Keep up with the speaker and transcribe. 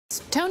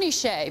Tony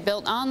Hsieh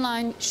built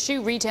online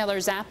shoe retailer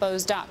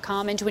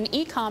Zappos.com into an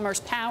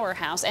e-commerce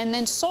powerhouse and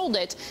then sold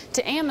it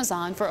to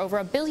Amazon for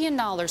over $1 billion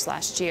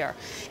last year.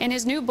 In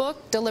his new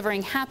book,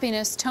 Delivering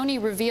Happiness, Tony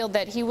revealed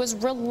that he was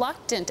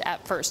reluctant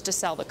at first to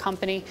sell the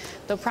company,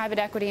 though private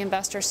equity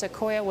investor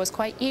Sequoia was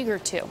quite eager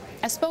to.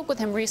 I spoke with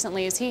him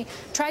recently as he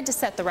tried to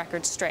set the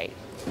record straight.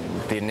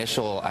 The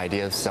initial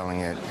idea of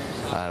selling it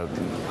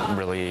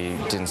really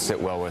didn't sit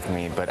well with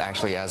me, but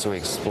actually as we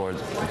explored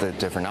the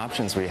different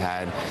options we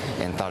had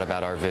and thought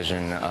about our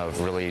vision of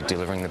really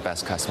delivering the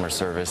best customer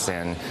service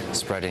and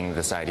spreading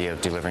this idea of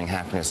delivering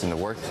happiness in the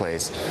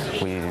workplace,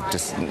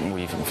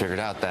 we figured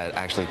out that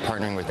actually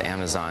partnering with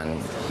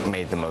Amazon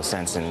made the most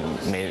sense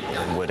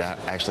and would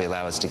actually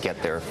allow us to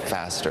get there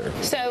faster.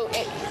 So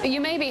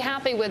you may be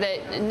happy with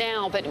it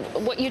now, but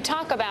what you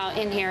talk about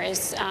in here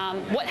is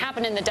what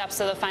happened in the depths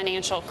of the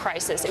financial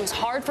crisis. It was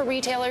hard for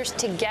retailers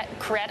to get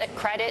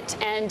credit,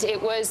 and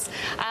it was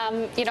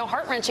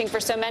heart-wrenching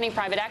for so many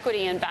private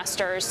equity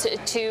investors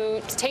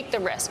to take the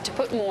risk, to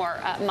put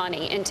more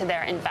money into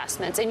their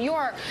investments. And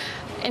your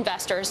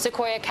investors,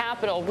 Sequoia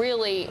Capital,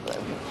 really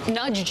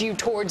nudged you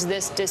towards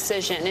this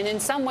decision. And in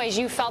some ways,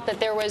 you felt that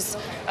there was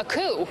a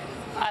coup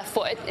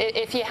afoot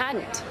if you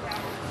hadn't.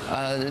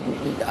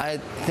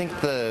 I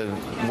think the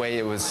way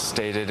it was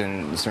stated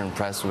in certain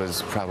press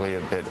was probably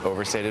a bit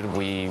overstated.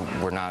 We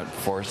were not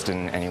forced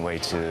in any way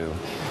to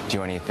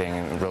do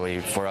anything. Really,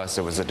 for us,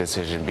 it was a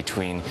decision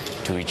between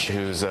do we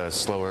choose a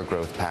slower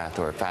growth path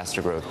or a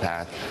faster growth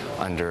path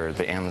under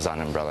the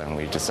Amazon umbrella, and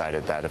we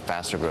decided that a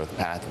faster growth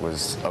path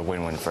was a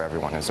win-win for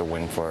everyone. It was a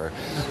win for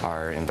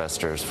our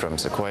investors from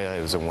Sequoia,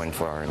 it was a win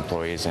for our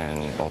employees,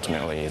 and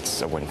ultimately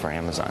it's a win for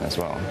Amazon as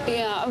well.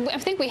 Yeah, I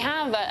think we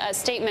have a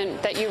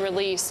statement that you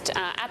released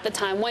at the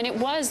time when it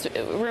was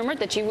rumored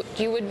that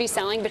you would be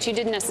selling, but you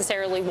didn't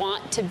necessarily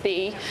want to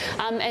be.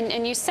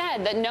 And you said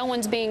that no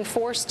one's being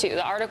forced to.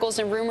 The articles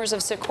and rumors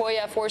of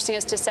Sequoia forcing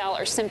us to sell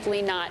are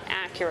simply not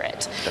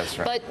accurate. That's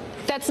right. But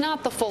that's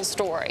not the full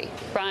story,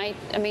 right?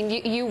 I mean,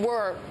 you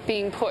were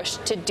being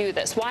pushed to do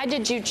this. Why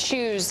did you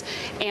choose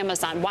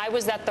Amazon? Why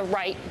was that the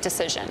right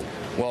decision?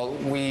 Well,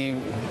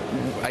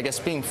 I guess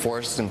being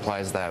forced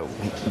implies that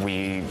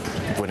we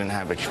wouldn't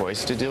have a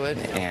choice to do it,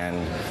 and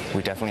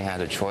we definitely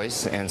had a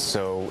choice. And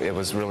so it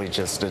was really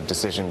just a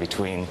decision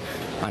between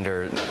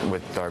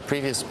with our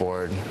previous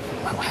board,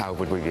 how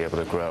would we be able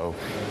to grow,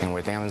 and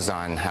with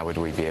Amazon, how would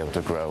we be able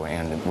to grow?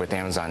 And with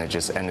Amazon, it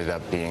just ended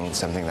up being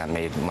something that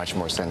made much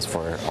more sense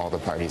for all the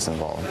parties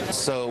involved.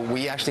 So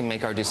we actually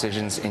make our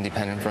decisions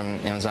independent from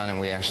Amazon, and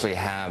we actually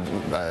have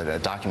a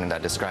document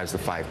that describes the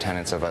 5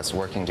 tenets of us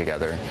working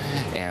together.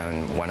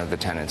 And one of the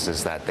tenets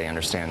is that they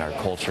understand our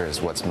culture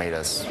is what's made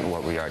us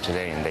what we are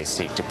today, and they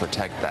seek to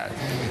protect that.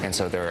 And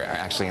so there are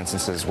actually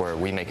instances where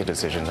we make a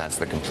decision that's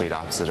the complete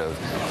opposite of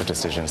the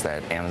decisions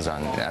that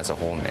Amazon as a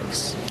whole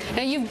makes.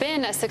 Now, you've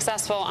been a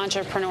successful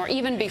entrepreneur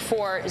even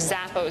before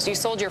Zappos. You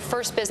sold your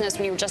first business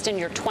when you were just in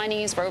your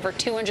 20s for over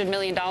 $200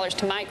 million to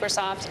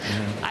Microsoft,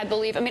 I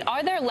believe. I mean,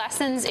 are there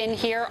lessons in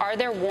here? Are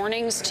there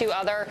warnings to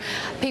other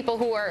people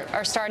who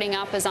are starting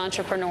up as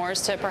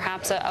entrepreneurs to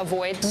perhaps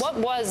avoid? What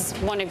was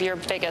one of your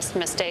biggest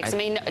mistakes? I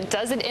mean,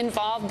 does it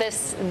involve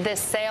this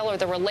sale or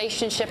the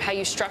relationship, how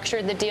you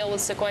structured the deal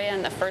with Sequoia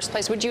in the first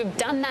place? Would you have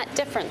done that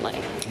differently?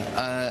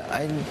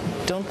 I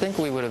don't think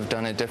we would have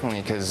done it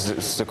differently, because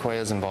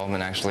Sequoia's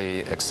involvement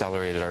actually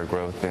accelerated our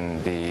growth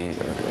in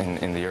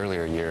the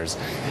earlier years.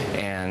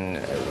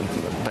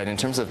 But in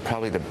terms of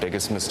probably the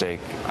biggest mistake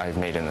I've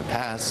made in the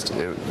past,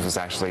 it was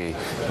actually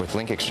with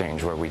Link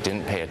Exchange, where we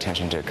didn't pay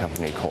attention to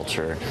company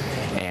culture.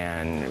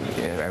 And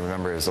I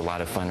remember it was a lot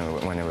of fun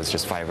when it was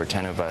just 5 or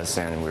 10 of us,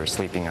 and we were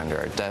sleeping under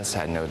our desks,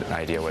 had no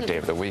idea what day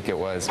of the week it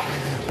was,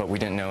 but we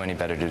didn't know any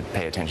better to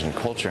pay attention to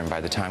culture. And by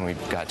the time we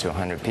got to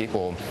 100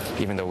 people,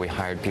 even though we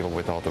hired people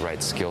with all the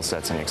right skill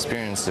sets and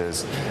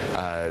experiences,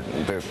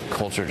 the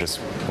culture just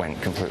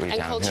went completely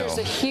downhill. And culture is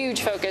a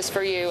huge focus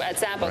for you at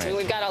Zappos. Right. I mean,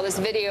 we've got all this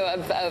video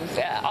of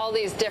all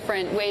these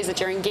different ways that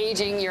you're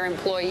engaging your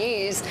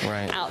employees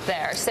out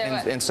there. So,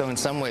 and so in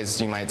some ways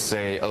you might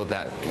say, oh,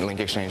 that Link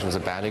Exchange was a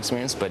bad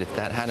experience, but if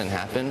that hadn't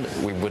happened,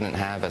 we wouldn't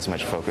have as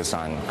much focus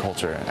on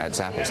culture at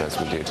Zappos as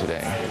we do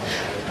today.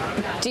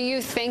 Do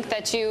you think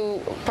that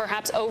you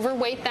perhaps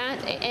overweight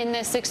that in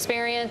this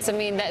experience? I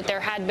mean, that there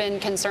had been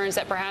concerns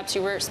that perhaps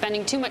you were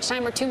spending too much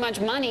time or too much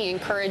money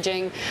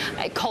encouraging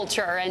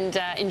culture and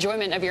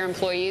enjoyment of your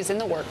employees in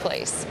the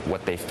workplace.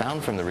 What they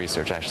found from the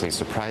research actually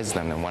surprised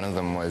them, and one of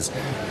them was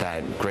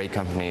that great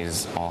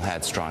companies all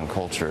had strong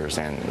cultures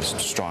and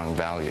strong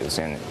values,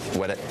 and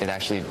it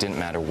actually didn't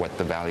matter what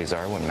the values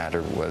are. What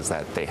mattered was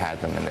that they had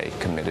them and they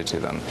committed to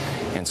them.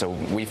 And so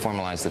we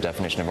formalized the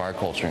definition of our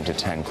culture into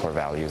 10 core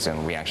values,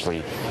 and we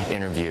actually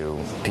interview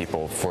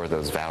people for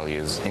those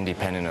values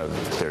independent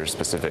of their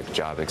specific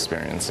job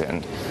experience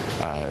and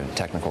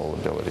technical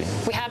ability.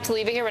 We have to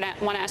leave it here, but I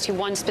want to ask you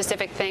one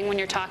specific thing when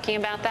you're talking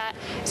about that.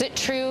 Is it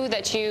true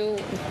that you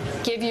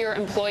give your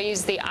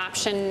employees the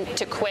option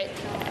to quit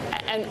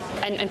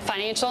and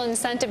financial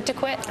incentive to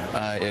quit?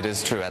 It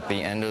is true. At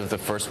the end of the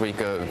first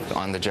week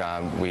on the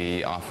job,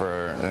 we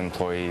offer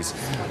employees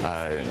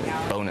a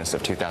bonus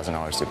of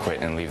 $2,000 to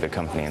quit and leave the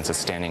company. It's a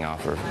standing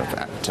offer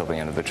until the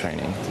end of the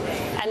training.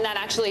 And that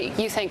actually,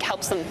 you think,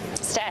 helps them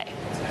stay?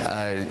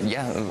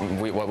 Yeah,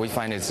 what we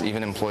find is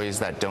even employees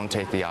that don't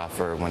take the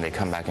offer, when they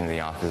come back into the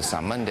office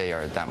on Monday,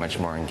 are that much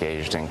more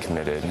engaged and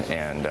committed,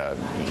 and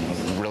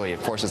really it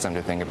forces them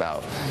to think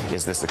about,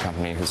 is this a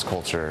company whose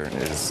culture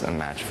is a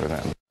match for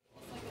them?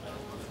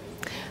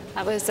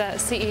 That was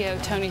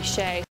CEO Tony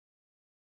Hsieh.